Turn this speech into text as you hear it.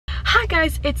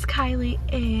guys, it's Kylie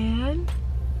and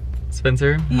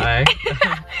Spencer. Hi.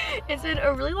 It's been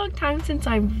a really long time since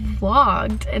I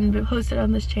vlogged and posted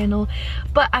on this channel,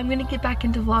 but I'm gonna get back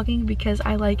into vlogging because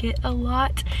I like it a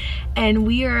lot. And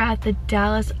we are at the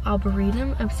Dallas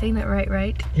Arboretum. I'm saying that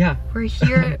right? Yeah. We're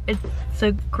here. It's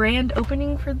a grand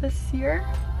opening for this year.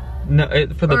 No,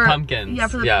 for the pumpkins.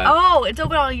 Yeah, oh, it's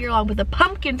open all year long, but the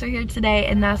pumpkins are here today,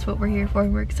 and that's what we're here for.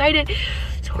 We're excited.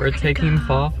 So we're taking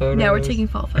fall photos. Yeah, we're taking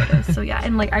fall photos. So yeah,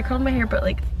 and like I curled my hair, but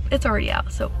like it's already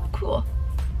out, so cool.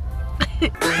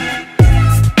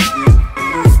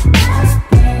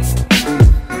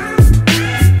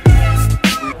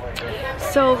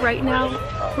 So right now,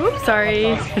 oops, sorry.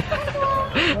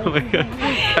 Oh my god.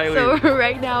 So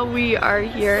right now we are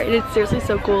here, and it's seriously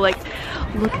so cool. Like,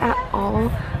 look at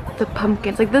all the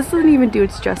pumpkins. Like, this doesn't even do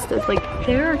its justice. Like,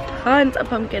 there are tons of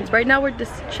pumpkins. Right now we're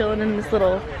just chilling in this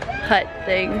little hut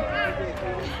thing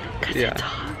because it's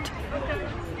hot.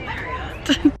 Very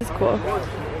hot. It's cool.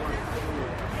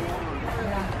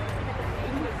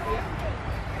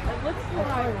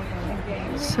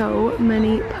 So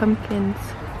many pumpkins.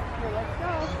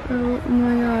 Oh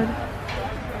my god.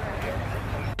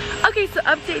 Okay, so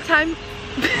update time.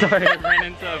 Sorry, I ran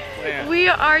into a plant. We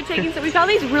are taking we found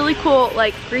these really cool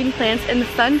like green plants, and the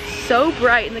sun's so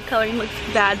bright and the coloring looks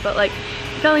bad, but like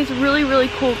we found these really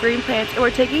cool green plants, and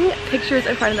we're taking pictures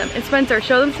in front of them. And Spencer,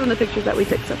 show them some of the pictures that we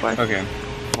took so far. Okay,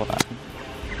 hold on.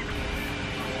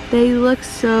 They look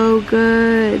so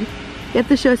good. You have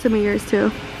to show some of yours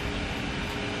too.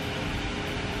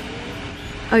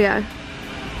 Oh yeah.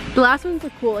 The last ones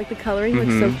are cool, like the coloring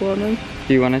looks so cool on them. If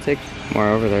you want to take more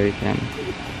over there, you can.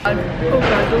 Oh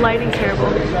god, the lighting's terrible.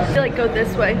 I feel like go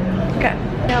this way. Okay.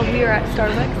 Now we are at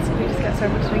Starbucks. We just got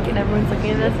Starbucks drink and everyone's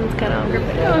looking at us and it's kind of hungry,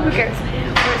 but oh, who cares?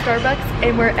 We're at Starbucks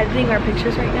and we're editing our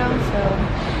pictures right now,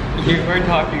 so. You were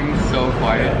talking so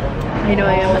quiet. I know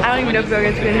I am. I don't even know if you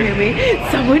guys are gonna hear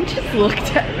me. Someone just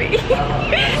looked at me.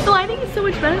 The lighting is so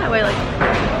much better that way. Like.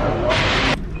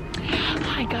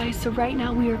 Hi guys, so right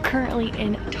now we are currently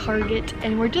in Target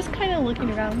and we're just kind of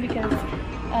looking around because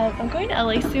I'm going to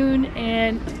LA soon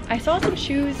and I saw some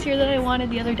shoes here that I wanted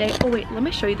the other day. Oh wait, let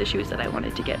me show you the shoes that I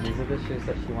wanted to get. These are the shoes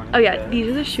that she wanted to get. These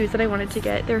are the shoes that I wanted to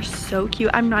get. They're so cute.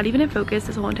 I'm not even in focus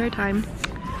this whole entire time.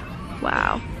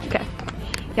 Wow. Okay.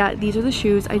 Yeah, these are the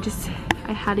shoes. I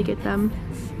had to get them.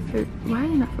 Why are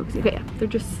they not focusing? Okay,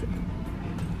 yeah,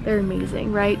 they're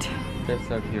amazing, right? They're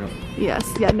so cute. Yes.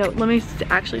 Yeah, no, let me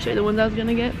actually show you the ones I was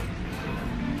gonna get.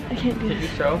 I can't do this. Can you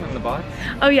show them in the box?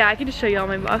 Oh yeah, I can just show you all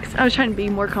my box. I was trying to be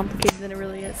more complicated than it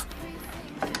really is.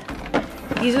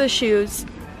 These are the shoes.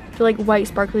 They're like white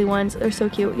sparkly ones. They're so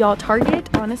cute. Y'all, Target,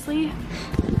 honestly,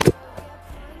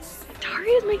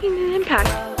 Target is making an impact.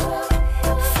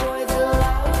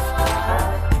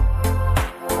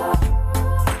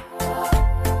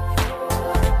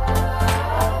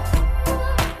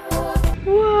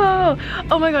 Whoa!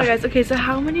 Oh my god, guys. Okay, so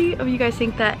how many of you guys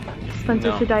think that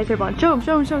Spencer should dye his hair blonde? Show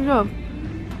him.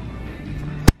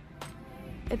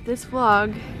 If this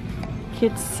vlog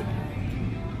gets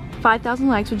 5,000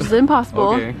 likes, which is impossible.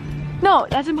 Okay. No,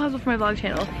 that's impossible for my vlog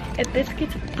channel. If this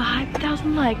gets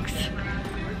 5,000 likes,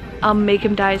 I'll make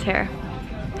him dye his hair.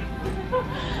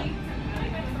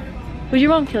 Would your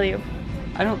mom kill you?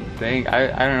 I don't think. I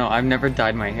don't know. I've never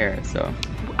dyed my hair, so.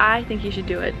 I think you should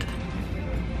do it.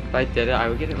 If I did it, I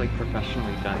would get it like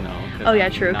professionally done though. Oh yeah,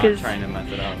 true. Because I'm trying to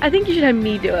mess it up. I think you should have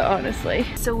me do it, honestly.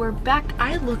 So we're back.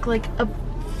 I look like a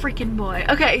freaking boy.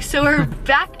 Okay, so we're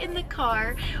back in the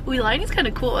car. Lighting's kind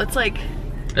of cool. It's like.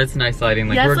 It's nice lighting.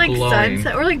 Like, yeah, we're it's like glowing.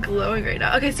 Sunset. We're like glowing right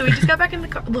now. Okay, so we just got back in the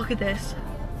car. Look at this.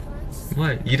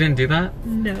 What? You didn't do that?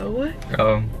 No.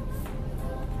 Oh.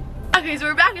 Okay, so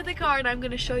we're back at the car and I'm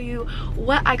gonna show you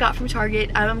what I got from Target.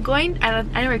 I'm going, I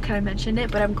know I kind of mentioned it,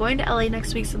 but I'm going to LA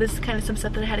next week, so this is kind of some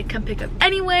stuff that I had to come pick up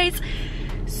anyways.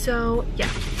 So yeah,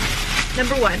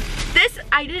 number one, this,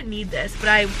 I didn't need this, but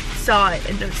I saw it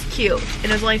and it was cute and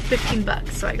it was only 15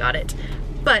 bucks, so I got it.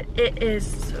 But it is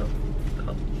so,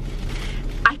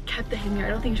 I kept the hanger. I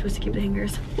don't think you're supposed to keep the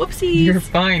hangers. Whoopsies. You're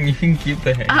fine, you can keep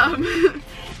the hanger.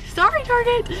 Sorry,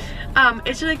 Target.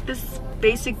 It's just like this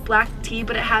basic black tee,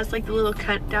 but it has like the little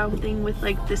cut down thing with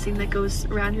like this thing that goes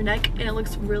around your neck, and it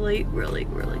looks really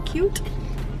cute.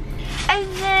 And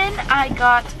then I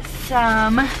got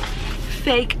some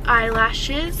fake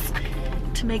eyelashes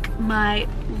to make my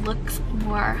looks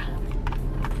more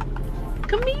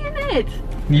convenient.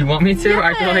 You want me to? Yes.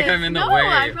 I feel like I'm in the way. No,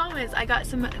 I promise. I got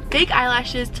some fake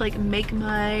eyelashes to like make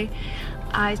my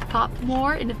eyes pop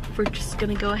more, and if we're just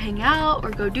gonna go hang out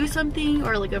or go do something,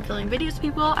 or like I'm filming videos with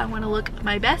people, I want to look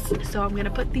my best, so I'm gonna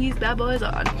put these bad boys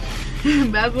on.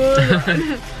 Bad boys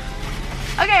on.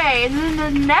 Okay, and then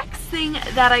the next thing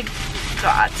that I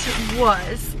got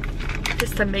was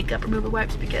just some makeup remover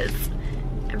wipes because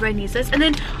everybody needs this. And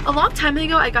then a long time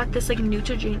ago, I got this like how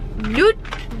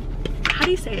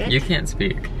do you say it? You can't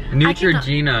speak.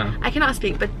 Neutrogena. I cannot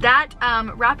speak, but that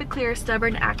rapid clear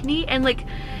stubborn acne, and like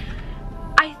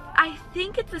I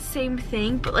think it's the same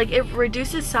thing, but like it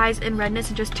reduces size and redness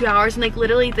in just 2 hours. And like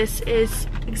literally this is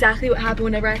exactly what happened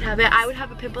whenever I'd have it. I would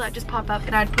have a pimple that just pop up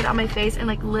and I'd put it on my face, and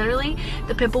like literally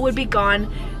the pimple would be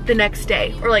gone the next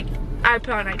day, or like I'd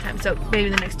put it on nighttime, so maybe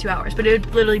the next 2 hours, but it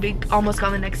would literally be almost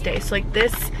gone the next day. So like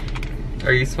this.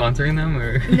 Are you sponsoring them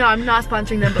or? No, I'm not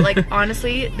sponsoring them, but like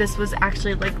honestly, this was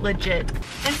actually like legit.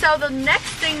 And so the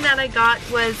next thing that I got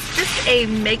was just a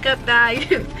makeup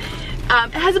bag.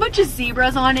 It has a bunch of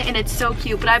zebras on it and it's so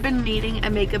cute, but I've been needing a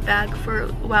makeup bag for a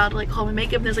while to like hold my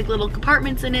makeup. There's like little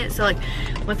compartments in it, so like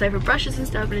once I have brushes and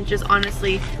stuff, and it just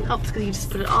honestly helps because you just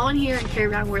put it all in here and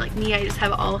carry around, where like me, I just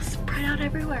have it all spread out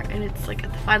everywhere, and it's like I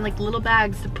have to find like little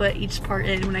bags to put each part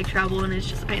in when I travel, and it's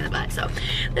just a pain in the butt. So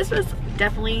this was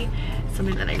definitely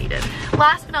something that I needed.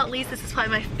 Last but not least, this is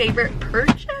probably my favorite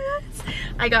purchase.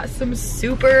 I got some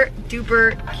super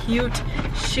duper cute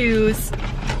shoes.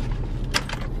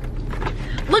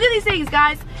 Look at these things,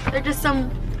 guys. They're just some,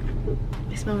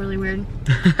 they smell really weird.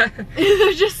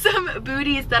 They're just some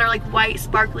booties that are like white,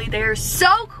 sparkly. They're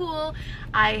so cool.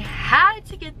 I had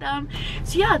to get them.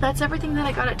 So yeah, that's everything that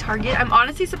I got at Target. I'm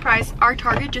honestly surprised. Our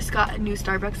Target just got a new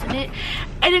Starbucks in it.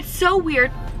 And it's so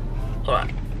weird.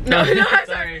 No, I'm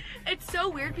sorry. It's so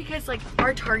weird because like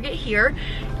our Target here,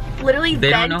 literally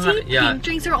venti pink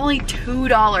drinks are only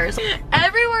 $2.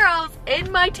 Everywhere else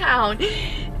in my town,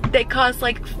 they cost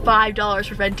like $5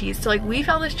 for ventis. So like we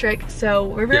found this trick, so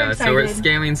we're very excited. So we're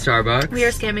scamming Starbucks. We are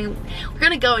scamming. We're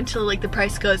gonna go until like the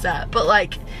price goes up, but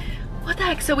like what the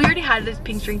heck? So we already had this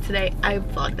pink drink today. I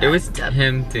vlogged that. It was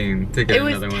tempting to get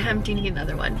another one. It was tempting to get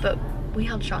another one, but we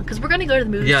held strong because we're gonna go to the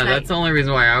movies tonight. That's the only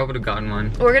reason why I would have gotten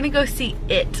one. We're gonna go see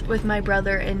It with my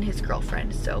brother and his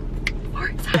girlfriend, so we're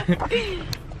excited.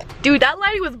 Dude, that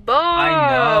lighting was bomb.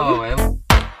 I know.